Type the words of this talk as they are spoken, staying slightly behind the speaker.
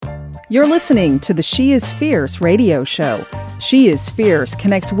You're listening to the She is Fierce radio show. She is Fierce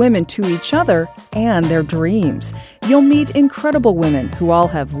connects women to each other and their dreams. You'll meet incredible women who all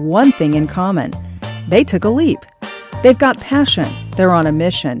have one thing in common. They took a leap. They've got passion. They're on a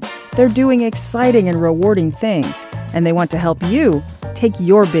mission. They're doing exciting and rewarding things. And they want to help you take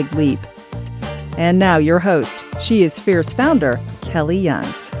your big leap. And now your host, She is Fierce founder, Kelly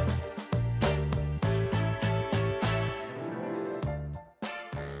Youngs.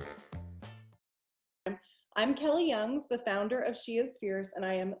 I'm Kelly Youngs, the founder of She is Fierce, and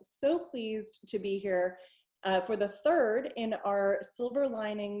I am so pleased to be here for the third in our Silver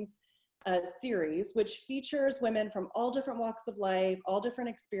Linings series, which features women from all different walks of life, all different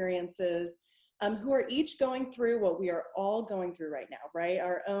experiences, who are each going through what we are all going through right now, right?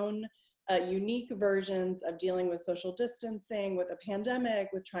 Our own unique versions of dealing with social distancing, with a pandemic,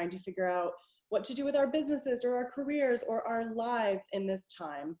 with trying to figure out what to do with our businesses or our careers or our lives in this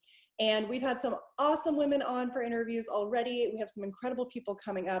time. And we've had some awesome women on for interviews already. We have some incredible people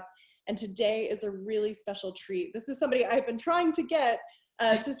coming up. And today is a really special treat. This is somebody I've been trying to get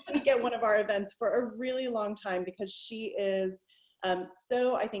to speak at one of our events for a really long time because she is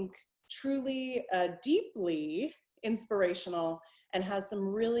so, I think, truly deeply inspirational and has some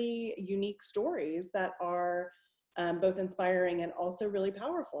really unique stories that are both inspiring and also really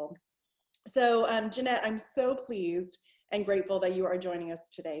powerful. So Jeanette, I'm so pleased and grateful that you are joining us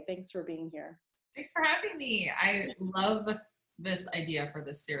today. Thanks for being here. Thanks for having me. I love this idea for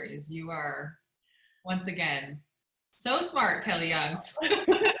this series. You are, once again, so smart, Kelly Youngs.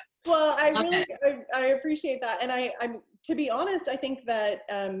 Well, I appreciate that. And I'm to be honest, I think that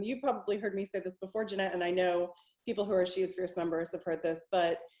you've probably heard me say this before, Jeanette, and I know people who are She is Fierce members have heard this,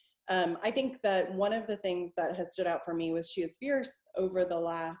 but I think that one of the things that has stood out for me with She is Fierce over the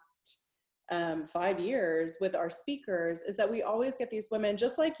last 5 years with our speakers is that we always get these women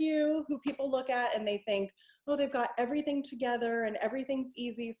just like you who people look at and they think, oh, they've got everything together and everything's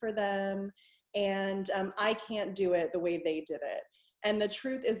easy for them and I can't do it the way they did it. And the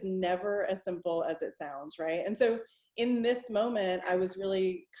truth is never as simple as it sounds, right? And so in this moment, I was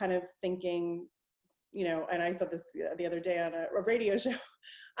really kind of thinking, you know, and I said this the other day on a radio show,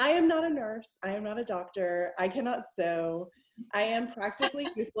 I am not a nurse, I am not a doctor, I cannot sew, I am practically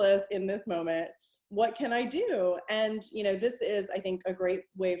useless in this moment. What can I do? And, you know, this is, I think, a great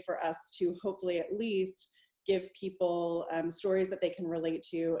way for us to hopefully at least give people stories that they can relate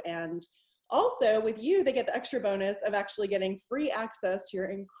to. And also with you, they get the extra bonus of actually getting free access to your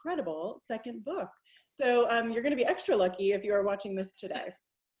incredible second book. So you're going to be extra lucky if you are watching this today.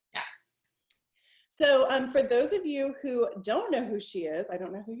 Yeah. So for those of you who don't know who she is, I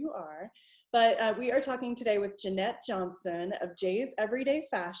don't know who you are, but we are talking today with Jeanette Johnson of Jay's Everyday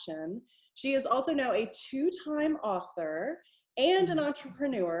Fashion. She is also now a 2-time author and an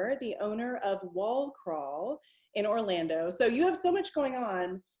entrepreneur, the owner of Wall Crawl in Orlando. So you have so much going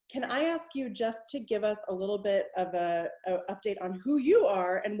on. Can I ask you just to give us a little bit of a update on who you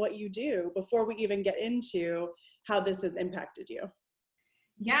are and what you do before we even get into how this has impacted you?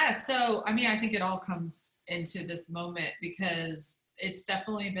 Yeah, so I mean, I think it all comes into this moment because it's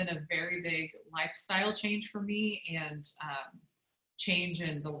definitely been a very big lifestyle change for me and change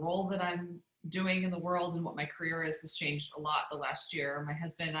in the role that I'm doing in the world and what my career is has changed a lot the last year. My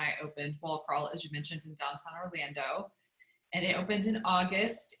husband and I opened Wall Crawl, as you mentioned, in downtown Orlando, and it opened in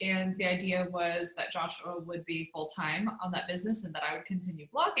August. And the idea was that Joshua would be full-time on that business and that I would continue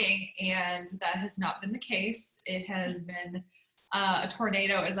blogging. And that has not been the case. It has been a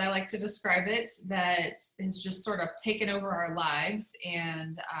tornado, as I like to describe it, that has just sort of taken over our lives.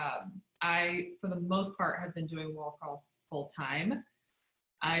 And I, for the most part, have been doing Wall Crawl full time.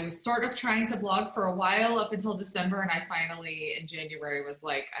 I was sort of trying to blog for a while up until December, and I finally, in January, was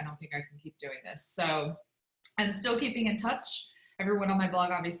like, I don't think I can keep doing this. So I'm still keeping in touch. Everyone on my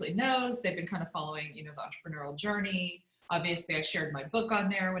blog obviously knows. They've been kind of following, you know, the entrepreneurial journey. Obviously, I shared my book on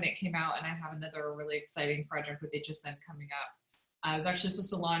there when it came out, and I have another really exciting project with HSN coming up. I was actually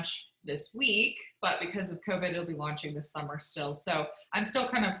supposed to launch this week, but because of COVID, it'll be launching this summer still. So I'm still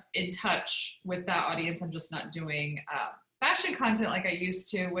kind of in touch with that audience. I'm just not doing fashion content like I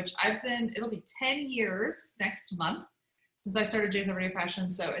used to, which it'll be 10 years next month since I started Jay's Everyday Fashion.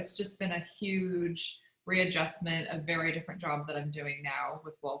 So it's just been a huge readjustment, a very different job that I'm doing now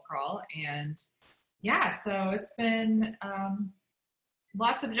with Wall Crawl. And yeah, so it's been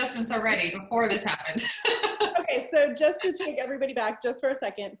lots of adjustments already before this happened. Okay, so just to take everybody back just for a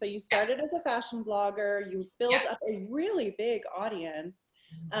second. So you started as a fashion blogger, you built up a really big audience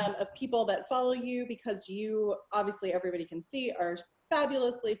of people that follow you because you, obviously everybody can see, are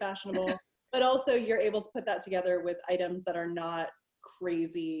fabulously fashionable, but also you're able to put that together with items that are not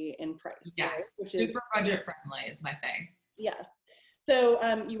crazy in price. Yes, right? Which super is budget friendly is my thing. yes.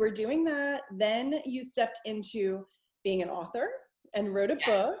 So you were doing that. Then you stepped into being an author and wrote a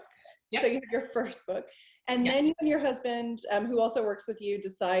book. Yep. So you had your first book. And Yep. then you and your husband, who also works with you,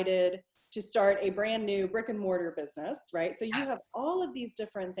 decided to start a brand new brick and mortar business, right? So you have all of these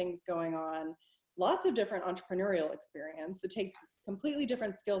different things going on, lots of different entrepreneurial experience. It takes completely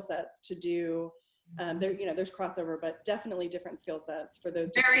different skill sets to do. There, you know, there's crossover, but definitely different skill sets for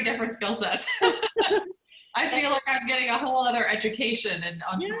those. Very different skill sets. I feel like I'm getting a whole other education in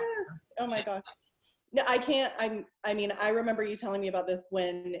entrepreneurship. Yes. Oh my gosh. No, I can't. I mean, I remember you telling me about this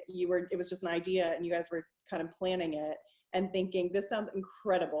when it was just an idea and you guys were kind of planning it and thinking, this sounds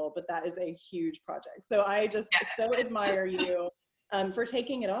incredible, but that is a huge project. So I just so admire you for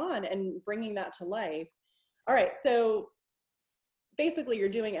taking it on and bringing that to life. All right. So basically you're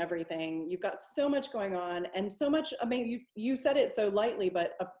doing everything. You've got so much going on and so much, I mean, you said it so lightly,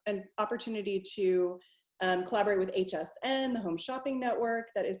 but an opportunity to collaborate with HSN, the Home Shopping Network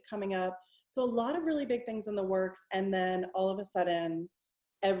that is coming up. So a lot of really big things in the works. And then all of a sudden,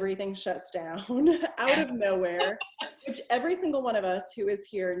 everything shuts down out of nowhere, which every single one of us who is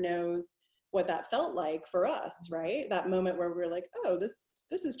here knows what that felt like for us, right? That moment where we're like, oh,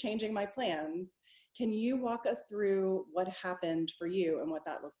 this is changing my plans. Can you walk us through what happened for you and what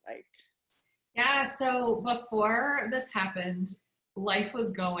that looked like? Yeah, so before this happened, life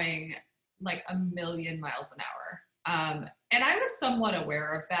was going like a million miles an hour. And I was somewhat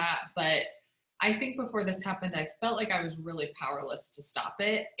aware of that, but I think before this happened, I felt like I was really powerless to stop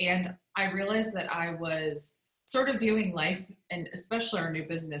it. And I realized that I was sort of viewing life, and especially our new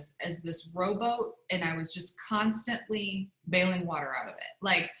business, as this rowboat, and I was just constantly bailing water out of it.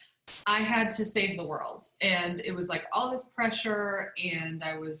 Like, I had to save the world, and it was like all this pressure, and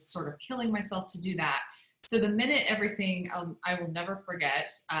I was sort of killing myself to do that. So the minute everything, I will never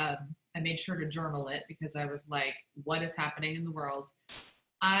forget, I made sure to journal it because I was like, what is happening in the world?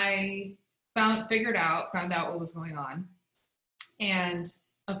 I found out what was going on. And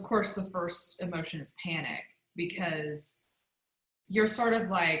of course, the first emotion is panic, because you're sort of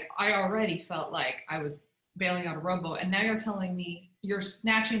like, I already felt like I was bailing out a rowboat, and now you're telling me you're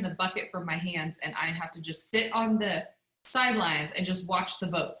snatching the bucket from my hands and I have to just sit on the sidelines and just watch the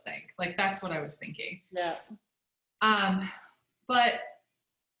boat sink. Like, that's what I was thinking. Yeah. But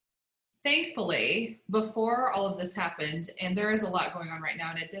thankfully, before all of this happened, and there is a lot going on right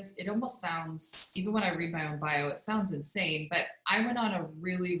now, and it almost sounds, even when I read my own bio, it sounds insane, but I went on a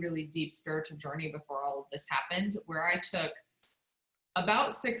really, really deep spiritual journey before all of this happened, where I took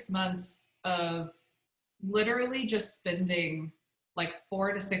about 6 months of literally just spending like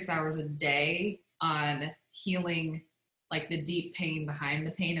 4 to 6 hours a day on healing like the deep pain behind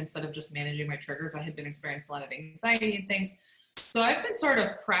the pain, instead of just managing my triggers. I had been experiencing a lot of anxiety and things. So I've been sort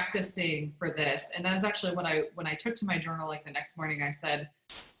of practicing for this. And that's actually when I took to my journal, like the next morning, I said,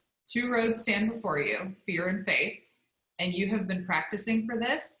 2 roads stand before you, fear and faith. And you have been practicing for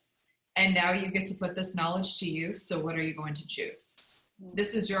this. And now you get to put this knowledge to use. So what are you going to choose?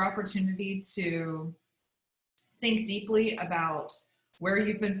 This is your opportunity to think deeply about where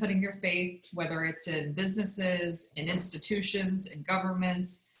you've been putting your faith, whether it's in businesses, in institutions, in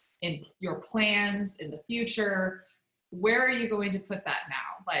governments, in your plans, in the future. Where are you going to put that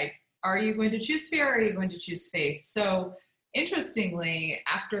now? Like, are you going to choose fear, or are you going to choose faith? So interestingly,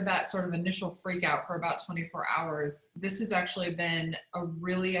 after that sort of initial freak out for about 24 hours, this has actually been a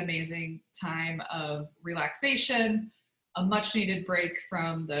really amazing time of relaxation, a much needed break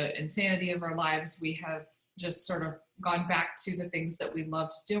from the insanity of our lives. We have just sort of gone back to the things that we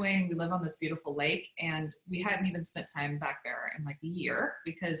loved doing. We live on this beautiful lake, and we hadn't even spent time back there in like a year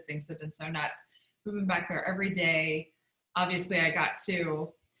because things have been so nuts. We've been back there every day. Obviously, I got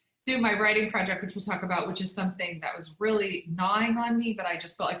to do my writing project, which we'll talk about, which is something that was really gnawing on me, but I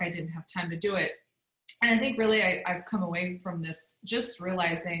just felt like I didn't have time to do it. And I think really I've come away from this just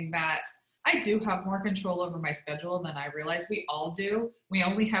realizing that I do have more control over my schedule than I realized. We all do. We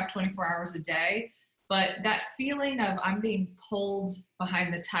only have 24 hours a day. But that feeling of I'm being pulled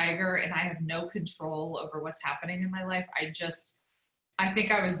behind the tiger and I have no control over what's happening in my life, I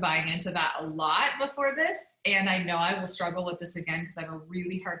think I was buying into that a lot before this. And I know I will struggle with this again because I have a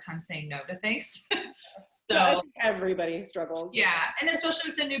really hard time saying no to things. So I think everybody struggles. Yeah. And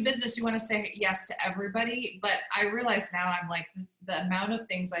especially with the new business, you want to say yes to everybody. But I realize now I'm like, the amount of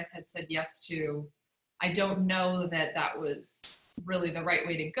things I had said yes to, I don't know that that was really the right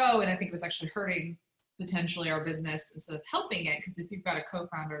way to go. And I think it was actually hurting potentially our business instead of helping it. Because if you've got a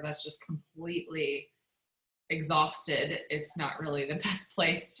co-founder that's just completely exhausted, it's not really the best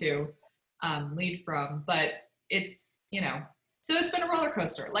place to lead from. But it's, so So it's been a roller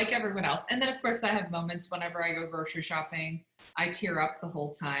coaster like everyone else. And then of course I have moments whenever I go grocery shopping, I tear up the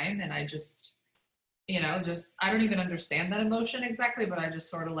whole time, and I just, I don't even understand that emotion exactly, but I just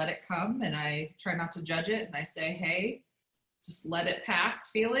sort of let it come, and I try not to judge it. And I say, hey, just let it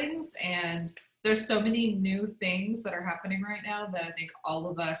pass feelings. And there's so many new things that are happening right now that I think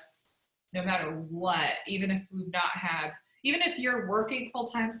all of us, no matter what, even if you're working full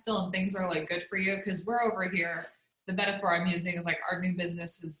time still and things are like good for you, because we're over here, the metaphor I'm using is like our new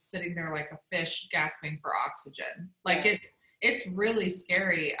business is sitting there like a fish gasping for oxygen. Like it's really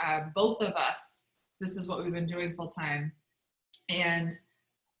scary. Both of us, this is what we've been doing full time, and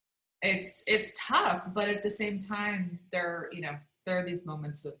it's tough, but at the same time, there are these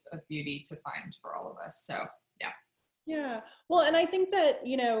moments of beauty to find for all of us. So yeah. Yeah. Well, and I think that,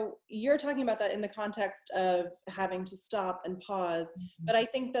 you're talking about that in the context of having to stop and pause, but I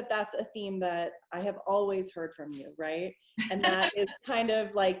think that that's a theme that I have always heard from you, right? And that is kind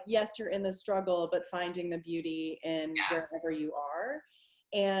of like, yes, you're in the struggle, but finding the beauty in wherever you are.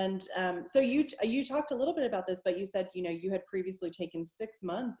 And so you talked a little bit about this, but you said, you had previously taken 6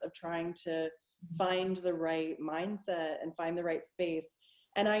 months of trying to find the right mindset and find the right space.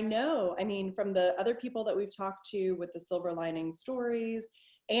 And I know, from the other people that we've talked to with the silver lining stories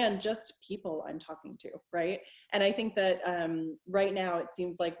and just people I'm talking to, right? And I think that right now it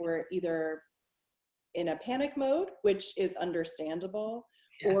seems like we're either in a panic mode, which is understandable,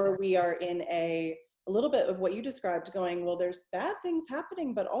 or we are in a little bit of what you described going, well, there's bad things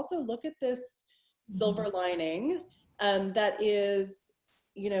happening, but also look at this silver lining that is,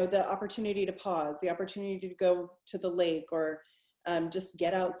 the opportunity to pause, the opportunity to go to the lake, or just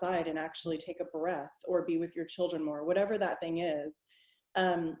get outside and actually take a breath, or be with your children more, whatever that thing is.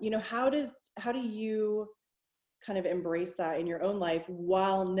 How do you kind of embrace that in your own life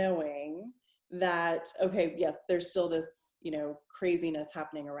while knowing that, okay, yes, there's still this, craziness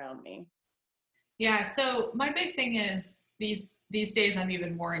happening around me? Yeah. So my big thing is these days I'm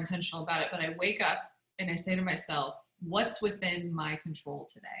even more intentional about it, but I wake up and I say to myself, what's within my control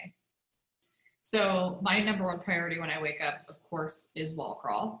today? So my number one priority when I wake up, of course, is wall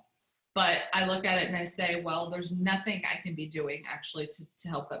crawl. But I look at it and I say, well, there's nothing I can be doing actually to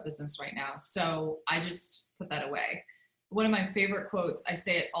help that business right now. So I just put that away. One of my favorite quotes, I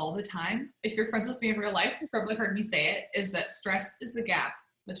say it all the time. If you're friends with me in real life, you've probably heard me say it, is that stress is the gap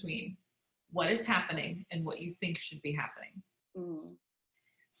between what is happening and what you think should be happening. Mm.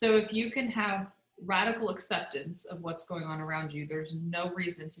 So if you can have radical acceptance of what's going on around you, there's no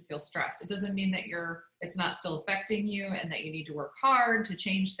reason to feel stressed. It doesn't mean that it's not still affecting you and that you need to work hard to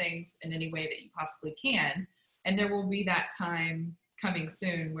change things in any way that you possibly can. And there will be that time coming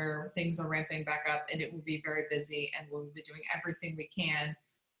soon where things are ramping back up and it will be very busy, and we'll be doing everything we can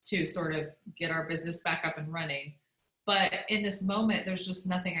to sort of get our business back up and running. But in this moment, there's just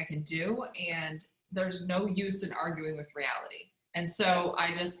nothing I can do, and there's no use in arguing with reality. And so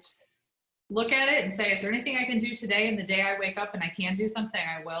I just look at it and say, is there anything I can do today? And the day I wake up and I can do something,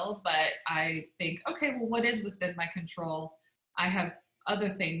 I will. But I think, okay, well, what is within my control? I have other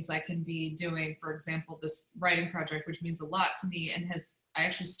things I can be doing. For example, this writing project, which means a lot to me and I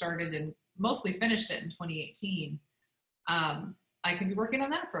actually started and mostly finished it in 2018. I can be working on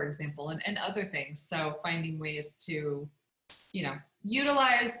that, for example, and other things. So finding ways to,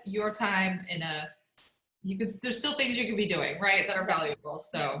 utilize your time there's still things you could be doing, right, that are valuable.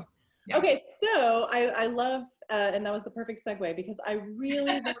 So, yeah. Okay, so I love, and that was the perfect segue, because I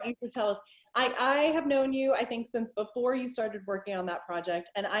really want you to tell us, I have known you, I think, since before you started working on that project,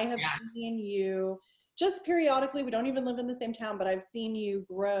 and I have seen you just periodically, we don't even live in the same town, but I've seen you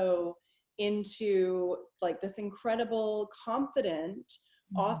grow into like this incredible, confident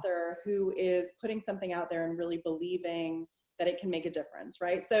author who is putting something out there and really believing that it can make a difference,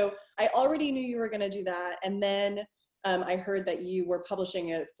 right? So I already knew you were going to do that. And then I heard that you were publishing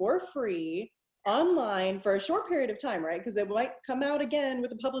it for free online for a short period of time, right? Because it might come out again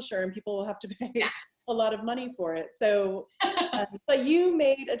with a publisher and people will have to pay a lot of money for it. So, but you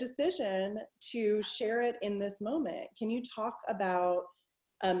made a decision to share it in this moment. Can you talk about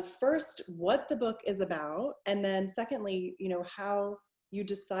first what the book is about, and then secondly, how you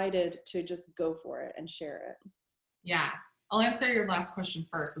decided to just go for it and share it? Yeah, I'll answer your last question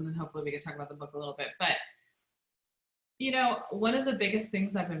first, and then hopefully we can talk about the book a little bit. But one of the biggest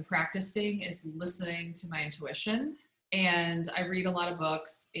things I've been practicing is listening to my intuition. And I read a lot of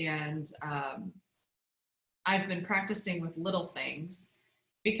books, and I've been practicing with little things,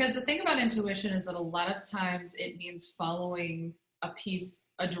 because the thing about intuition is that a lot of times it means following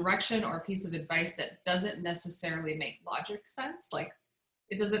a direction or a piece of advice that doesn't necessarily make logic sense. Like,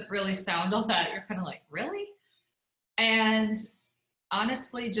 it doesn't really sound all that, you're kind of like, really? And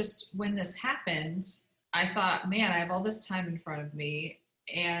honestly, just when this happened, I thought, man, I have all this time in front of me.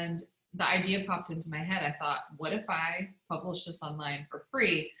 And the idea popped into my head. I thought, what if I publish this online for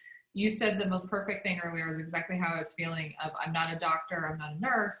free? You said the most perfect thing earlier is exactly how I was feeling of, I'm not a doctor, I'm not a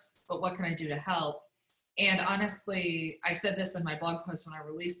nurse, but what can I do to help? And honestly, I said this in my blog post when I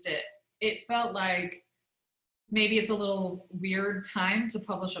released it. It felt like maybe it's a little weird time to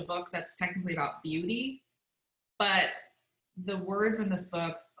publish a book that's technically about beauty, but the words in this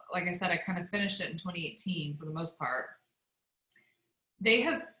book, like I said, I kind of finished it in 2018 for the most part. They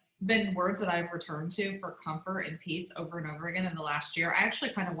have been words that I've returned to for comfort and peace over and over again in the last year. I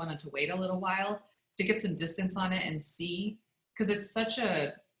actually kind of wanted to wait a little while to get some distance on it and see, because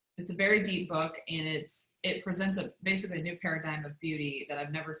it's a very deep book, and it presents basically a new paradigm of beauty that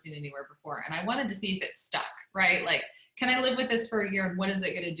I've never seen anywhere before. And I wanted to see if it stuck, right? Like, can I live with this for a year, and what is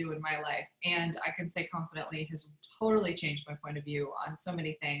it going to do in my life? And I can say confidently, it has totally changed my point of view on so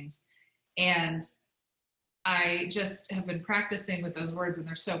many things. And I just have been practicing with those words, and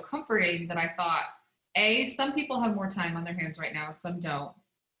they're so comforting that I thought, some people have more time on their hands right now, some don't.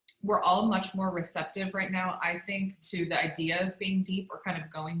 We're all much more receptive right now, I think, to the idea of being deep or kind of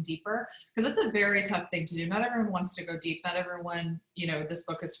going deeper, because it's a very tough thing to do. Not everyone wants to go deep. Not everyone, this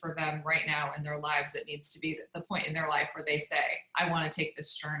book is for them right now in their lives. It needs to be the point in their life where they say, I want to take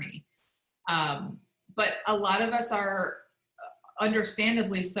this journey. But a lot of us are,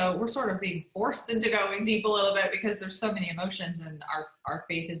 understandably so, we're sort of being forced into going deep a little bit because there's so many emotions, and our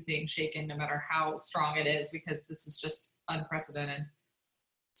faith is being shaken no matter how strong it is, because this is just unprecedented.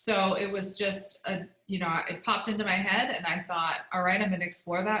 So it was just it popped into my head, and I thought, all right, I'm going to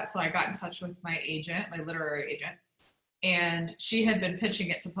explore that. So I got in touch with my agent, my literary agent, and she had been pitching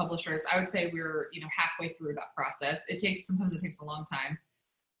it to publishers. I would say we were, halfway through that process. Sometimes it takes a long time.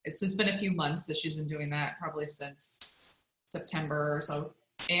 It's just been a few months that she's been doing that, probably since September or so.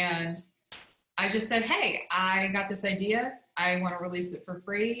 And I just said, hey, I got this idea. I want to release it for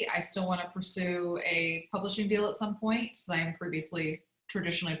free. I still want to pursue a publishing deal at some point, since I am previously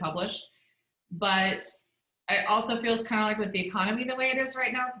traditionally published. But it also feels kind of like with the economy the way it is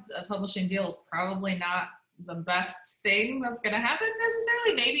right now, a publishing deal is probably not the best thing that's going to happen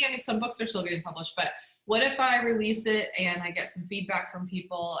necessarily. Maybe, some books are still getting published, but what if I release it and I get some feedback from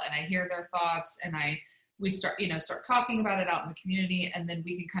people and I hear their thoughts, and we start talking about it out in the community, and then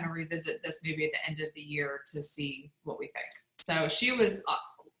we can kind of revisit this maybe at the end of the year to see what we think. So she was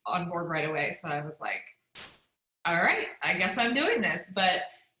on board right away. So I was like, all right, I guess I'm doing this. But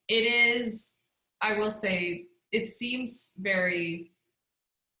it is, I will say, it seems very,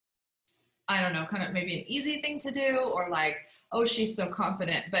 I don't know, kind of maybe an easy thing to do, or like, oh, she's so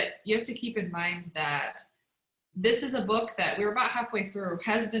confident. But you have to keep in mind that this is a book that we're about halfway through,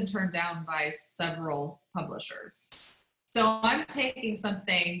 has been turned down by several publishers. So I'm taking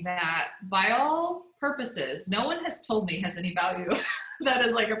something that, by all purposes, no one has told me has any value that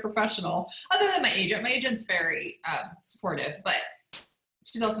is like a professional, other than my agent. My agent's very supportive, but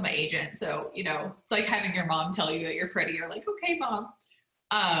she's also my agent. So, it's like having your mom tell you that you're pretty. You're like, okay, Mom.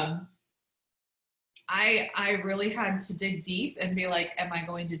 I really had to dig deep and be like, am I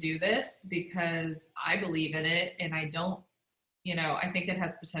going to do this? Because I believe in it, and I don't, I think it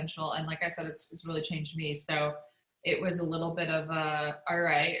has potential. And like I said, it's really changed me. So it was a little bit of all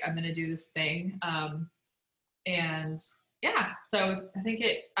right, I'm going to do this thing. And yeah, so I think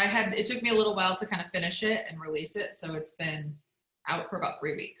it took me a little while to kind of finish it and release it. So it's been out for about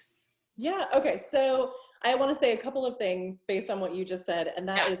 3 weeks. Yeah. Okay. So I want to say a couple of things based on what you just said. And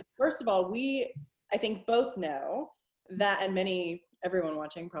that is, first of all, I think both know that, and everyone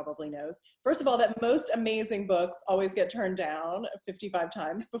watching probably knows, first of all, that most amazing books always get turned down 55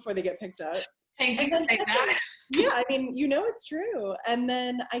 times before they get picked up. Thank you for saying that. Yeah, it's true. And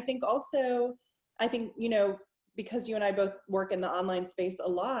then I think also, because you and I both work in the online space a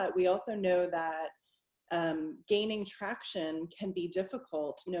lot, we also know that gaining traction can be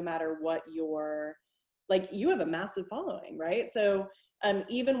difficult no matter what you have a massive following, right? So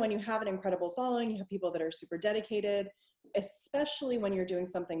even when you have an incredible following, you have people that are super dedicated, especially when you're doing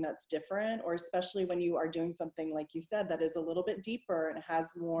something that's different, or especially when you are doing something, like you said, that is a little bit deeper and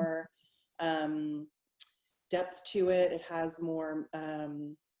has more depth to it. It has more, I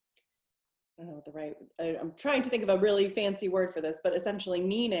don't know I'm trying to think of a really fancy word for this, but essentially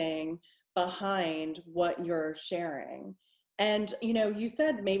meaning behind what you're sharing. And, you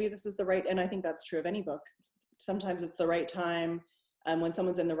said maybe this is the right, and I think that's true of any book. Sometimes it's the right time when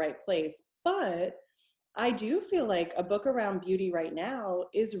someone's in the right place. But I do feel like a book around beauty right now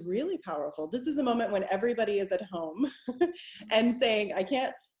is really powerful. This is a moment when everybody is at home and saying, I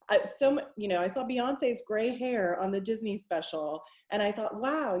can't I saw Beyonce's gray hair on the Disney special, and I thought,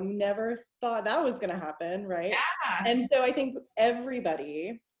 wow, you never thought that was going to happen, right? Yeah. And so I think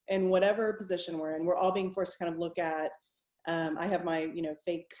everybody, in whatever position we're in, we're all being forced to kind of look at, I have my,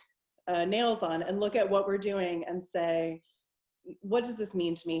 fake nails on, and look at what we're doing and say, what does this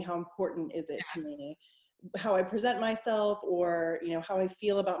mean to me? How important is it to me? How I present myself, or, how I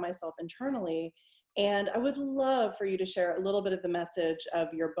feel about myself internally. And I would love for you to share a little bit of the message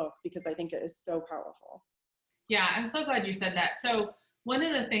of your book, because I think it is so powerful. Yeah, I'm so glad you said that. So one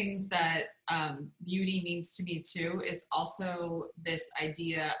of the things that beauty means to me too is also this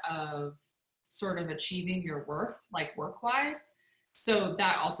idea of sort of achieving your worth, like work-wise. So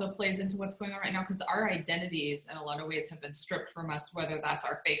that also plays into what's going on right now, because our identities in a lot of ways have been stripped from us, whether that's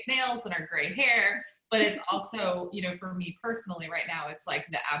our fake nails and our gray hair, but it's also, for me personally right now, it's like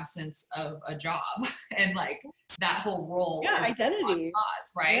the absence of a job and like that whole role is identity,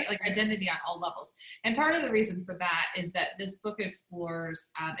 cause, right? Like identity on all levels. And part of the reason for that is that this book explores,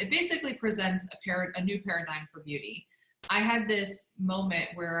 it basically presents a new paradigm for beauty. I had this moment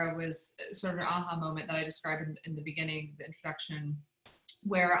where I was sort of an aha moment that I described in the beginning, the introduction,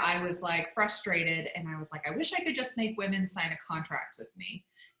 where I was like frustrated, and I was like, I wish I could just make women sign a contract with me,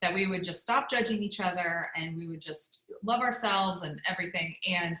 that we would just stop judging each other and we would just love ourselves and everything.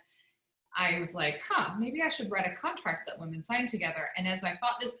 And I was like, maybe I should write a contract that women sign together. And as I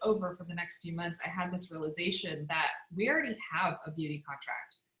thought this over for the next few months, I had this realization that we already have a beauty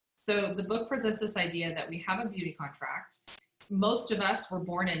contract. So the book presents this idea that we have a beauty contract. Most of us were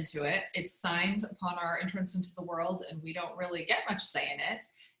born into it. It's signed upon our entrance into the world, and we don't really get much say in it.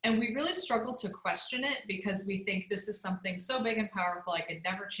 And we really struggle to question it because we think this is something so big and powerful, I could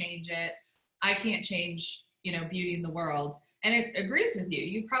never change it. I can't change, beauty in the world. And it agrees with you.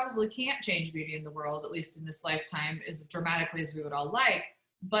 You probably can't change beauty in the world, at least in this lifetime, as dramatically as we would all like.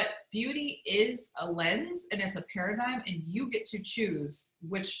 But beauty is a lens and it's a paradigm, and you get to choose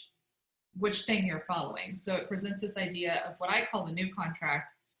which thing you're following. So it presents this idea of what I call the new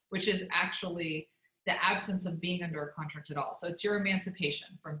contract, which is actually the absence of being under a contract at all. So it's your emancipation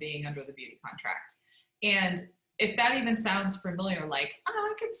from being under the beauty contract. And if that even sounds familiar, like,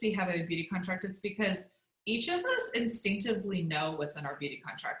 I could see having a beauty contract, it's because each of us instinctively know what's in our beauty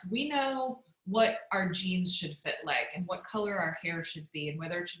contract. We know what our jeans should fit like, and what color our hair should be, and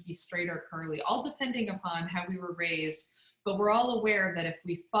whether it should be straight or curly, all depending upon how we were raised. But we're all aware that if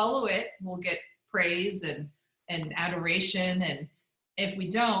we follow it, we'll get praise and adoration. And if we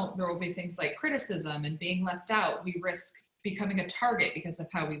don't, there will be things like criticism and being left out. We risk becoming a target because of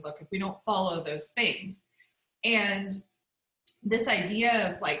how we look if we don't follow those things. And this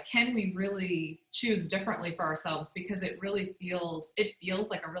idea of like, can we really choose differently for ourselves? Because it feels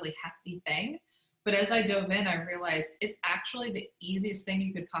like a really hefty thing. But as I dove in, I realized it's actually the easiest thing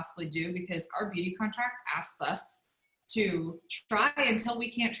you could possibly do, because our beauty contract asks us to try until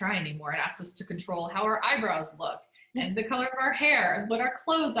we can't try anymore. It asks us to control how our eyebrows look and the color of our hair and what our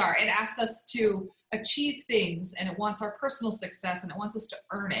clothes are. It asks us to achieve things, and it wants our personal success, and it wants us to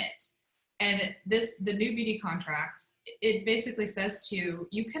earn it. And the new beauty contract, it basically says to you,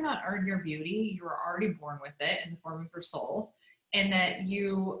 you cannot earn your beauty. You are already born with it in the form of your soul, and that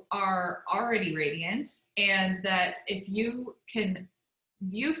you are already radiant, and that if you can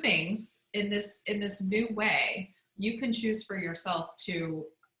view things in this new way, you can choose for yourself to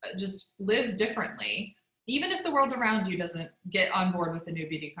just live differently. Even if the world around you doesn't get on board with the new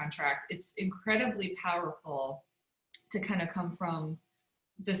beauty contract, it's incredibly powerful to kind of come from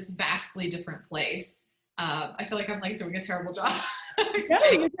this vastly different place. I feel like I'm like doing a terrible job. No,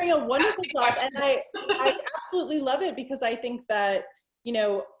 you're doing a wonderful job. And I absolutely love it, because I think that,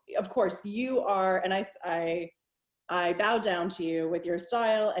 of course you are, and I bow down to you with your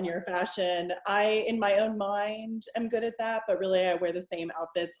style and your fashion. I, in my own mind, am good at that, but really I wear the same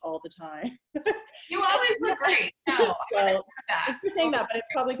outfits all the time. You always look great. No, well, you're saying that, but it's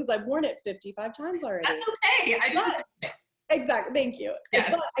probably because I've worn it 55 times already. That's okay. I do. Exactly. Thank you.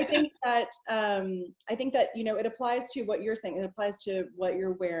 Yes. But I think that it applies to what you're saying. It applies to what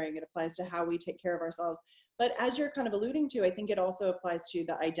you're wearing. It applies to how we take care of ourselves. But as you're kind of alluding to, I think it also applies to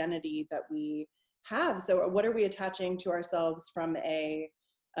the identity that we have. So what are we attaching to ourselves from my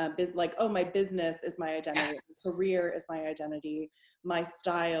business is my identity, yes. Career is my identity, my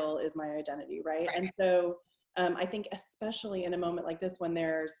style is my identity, right? And so I think especially in a moment like this, when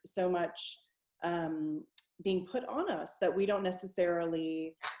there's so much being put on us that we don't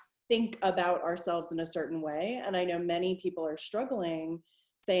necessarily think about ourselves in a certain way. And I know many people are struggling,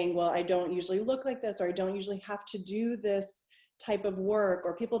 saying, well, I don't usually look like this, or I don't usually have to do this type of work,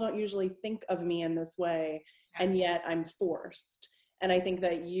 or people don't usually think of me in this way, and yet I'm forced. And I think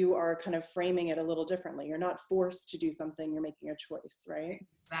that you are kind of framing it a little differently. You're not forced to do something, you're making a choice, right?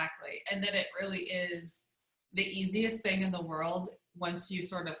 Exactly. And that it really is the easiest thing in the world once you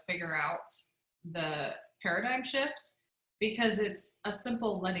sort of figure out the paradigm shift, because it's a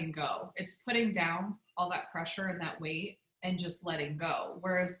simple letting go. It's putting down all that pressure and that weight and just letting go.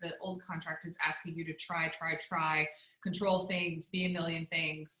 Whereas the old contract is asking you to try, control things, be a million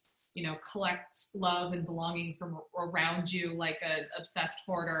things, you know, collect love and belonging from around you like a obsessed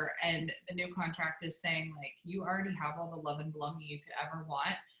hoarder. And the new contract is saying, like, you already have all the love and belonging you could ever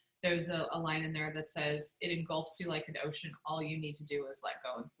want. There's a line in there that says it engulfs you like an ocean. All you need to do is let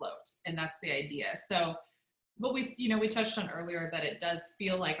go and float. And that's the idea. So, but we touched on earlier that it does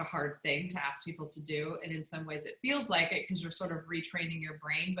feel like a hard thing to ask people to do. And in some ways it feels like it because you're sort of retraining your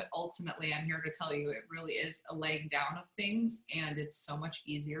brain. But ultimately, I'm here to tell you, it really is a laying down of things. And it's so much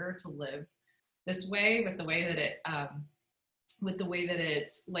easier to live this way with the way that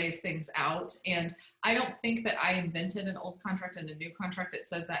it lays things out. And I don't think that I invented an old contract and a new contract. It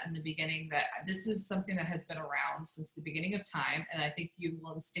says that in the beginning, that this is something that has been around since the beginning of time. And I think you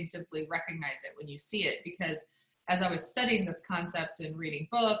will instinctively recognize it when you see it, because as I was studying this concept and reading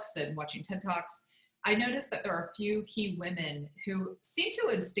books and watching TED Talks, I noticed that there are a few key women who seem to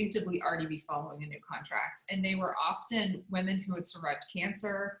instinctively already be following a new contract. And they were often women who had survived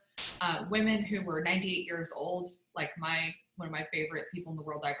cancer, women who were 98 years old, like one of my favorite people in the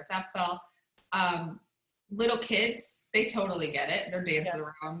world, Iris Apfel. Little kids, they totally get it. They're dancing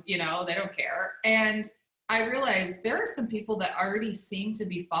around, you know, they don't care. And I realized there are some people that already seem to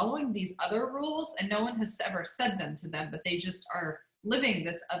be following these other rules, and no one has ever said them to them, but they just are living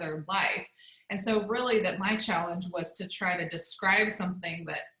this other life. And so really that my challenge was to try to describe something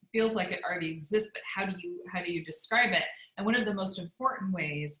that feels like it already exists, but how do you describe it? And one of the most important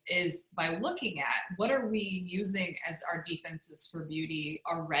ways is by looking at what are we using as our defenses for beauty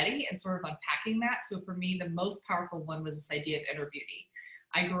already, and sort of unpacking that. So for me, the most powerful one was this idea of inner beauty.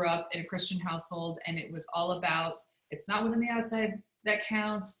 I grew up in a Christian household, and it was all about, it's not what's on the outside that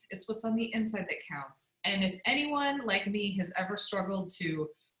counts, it's what's on the inside that counts. And if anyone like me has ever struggled to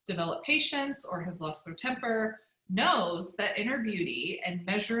develop patience or has lost their temper, knows that inner beauty and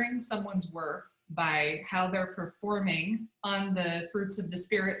measuring someone's worth by how they're performing on the fruits of the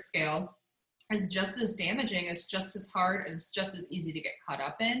spirit scale is just as damaging, it's just as hard, and it's just as easy to get caught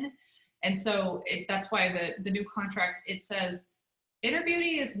up in. And so that's why the new contract, it says inner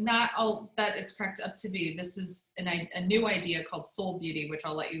beauty is not all that it's cracked up to be. This is a new idea called soul beauty, which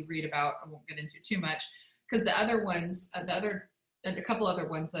I'll let you read about. I won't get into too much, because the other ones, a couple other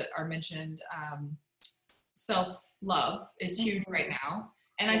ones that are mentioned, self-love is huge right now.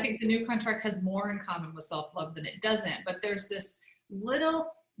 And I think the new contract has more in common with self-love than it doesn't. But there's this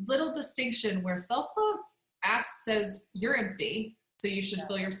little distinction where self-love says you're empty, so you should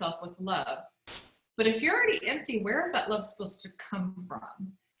fill yourself with love. But if you're already empty, where is that love supposed to come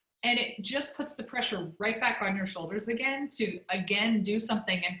from? And it just puts the pressure right back on your shoulders again to do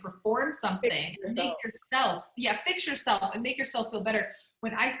something and perform something and fix yourself and make yourself feel better.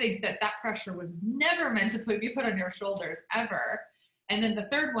 When I think that pressure was never meant to be put on your shoulders ever. And then the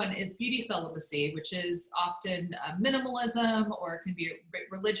third one is beauty celibacy, which is often minimalism, or it can be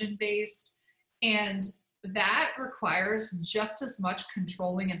religion-based. And that requires just as much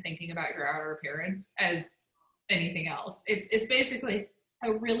controlling and thinking about your outer appearance as anything else. It's basically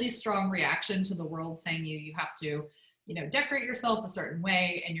a really strong reaction to the world saying you have to, you know, decorate yourself a certain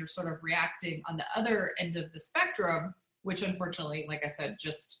way, and you're sort of reacting on the other end of the spectrum, which unfortunately, like I said,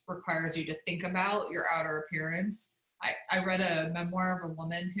 just requires you to think about your outer appearance. I read a memoir of a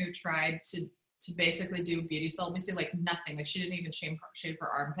woman who tried to basically do beauty celibacy, like nothing. Like she didn't even shave her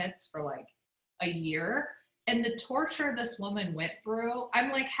armpits for like a year. And the torture this woman went through,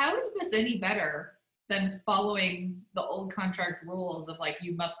 I'm like, how is this any better than following the old contract rules of like,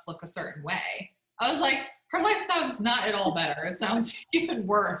 you must look a certain way? I was like, her life sounds not at all better. It sounds even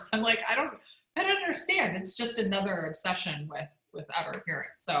worse. I'm like, I don't understand. It's just another obsession with outer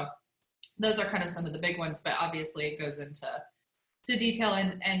appearance. So those are kind of some of the big ones, but obviously it goes into detail.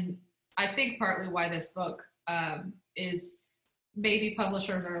 And I think partly why this book is maybe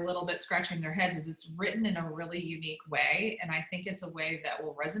publishers are a little bit scratching their heads is it's written in a really unique way. And I think it's a way that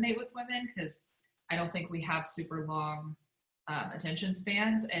will resonate with women, because I don't think we have super long attention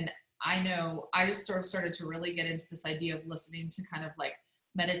spans. And I know I just sort of started to really get into this idea of listening to kind of like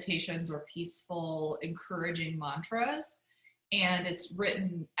meditations or peaceful, encouraging mantras. And it's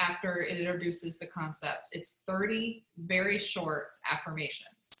written after it introduces the concept. It's 30 very short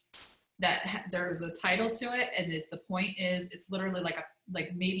affirmations that there's a title to it. And the point is, it's literally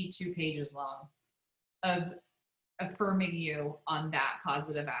like maybe 2 pages long of affirming you on that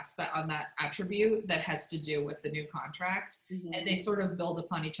positive aspect, on that attribute that has to do with the new contract. Mm-hmm. And they sort of build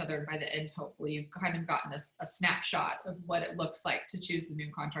upon each other. And by the end, hopefully you've kind of gotten a snapshot of what it looks like to choose the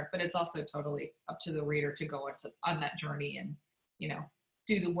new contract, but it's also totally up to the reader to go on that journey and, you know,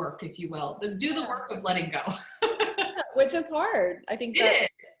 do the work, if you will, do the work of letting go. Which is hard. I think it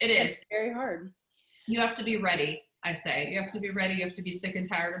is very hard. You have to be ready. I say you have to be ready. You have to be sick and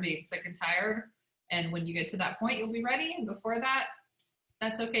tired of being sick and tired. And when you get to that point, you'll be ready. And before that,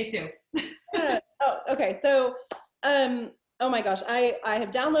 that's okay too. Oh, okay. So, oh my gosh, I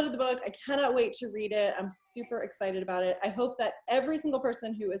have downloaded the book. I cannot wait to read it. I'm super excited about it. I hope that every single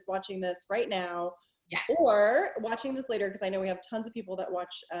person who is watching this right now, yes, or watching this later, because I know we have tons of people that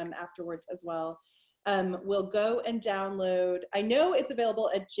watch afterwards as well, will go and download. I know it's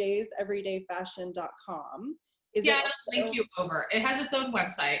available at jayseverydayfashion.com. I'll link you over. It has its own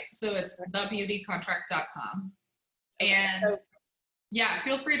website, so it's thebeautycontract.com. And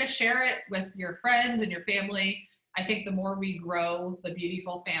feel free to share it with your friends and your family. I think the more we grow the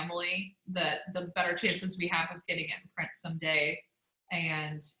Beautiful family, the better chances we have of getting it in print someday.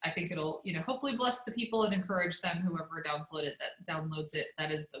 And I think it'll, you know, hopefully bless the people and encourage them, whoever downloads it.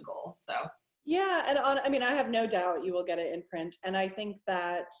 That is the goal. So yeah, and I mean, I have no doubt you will get it in print. And I think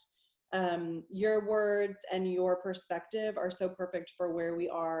that your words and your perspective are so perfect for where we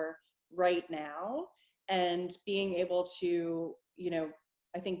are right now, and being able to, you know,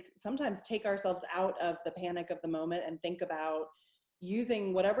 I think sometimes take ourselves out of the panic of the moment and think about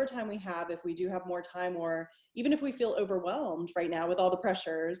using whatever time we have, if we do have more time, or even if we feel overwhelmed right now with all the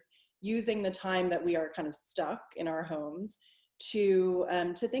pressures, using the time that we are kind of stuck in our homes to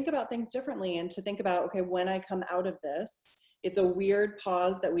think about things differently, and to think about, okay, when I come out of this, it's a weird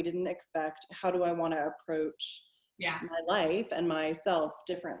pause that we didn't expect. How do I want to approach my life and myself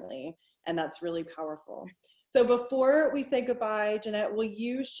differently? And that's really powerful. So before we say goodbye, Jeanette, will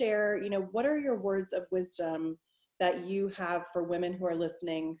you share, you know, what are your words of wisdom that you have for women who are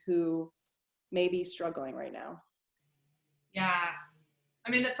listening who may be struggling right now? Yeah. I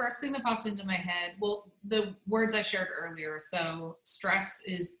mean, the first thing that popped into my head, well, the words I shared earlier. So stress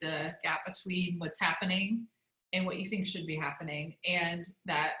is the gap between what's happening and what you think should be happening. And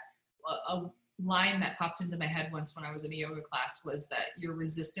that a line that popped into my head once when I was in a yoga class was that your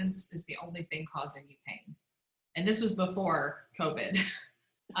resistance is the only thing causing you pain. And this was before COVID.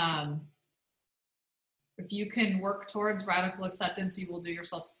 If you can work towards radical acceptance, you will do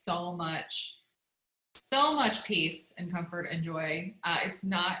yourself so much peace and comfort and joy. It's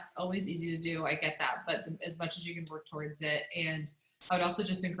not always easy to do. I get that, but as much as you can work towards it. And I would also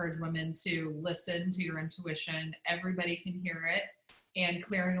just encourage women to listen to your intuition. Everybody can hear it, and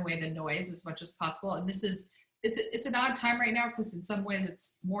clearing away the noise as much as possible. And it's an odd time right now, because in some ways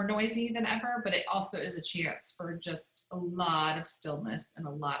it's more noisy than ever, but it also is a chance for just a lot of stillness and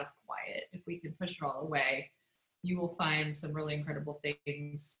a lot of quiet. If we can push it all away, you will find some really incredible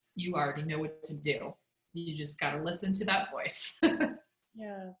things. You already know what to do. You just got to listen to that voice.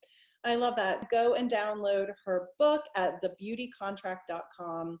 Yeah. I love that. Go and download her book at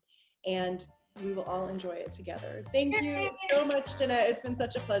thebeautycontract.com, and we will all enjoy it together. Thank you so much, Jeanette. It's been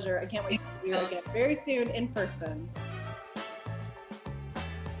such a pleasure. I can't wait to see you again very soon in person.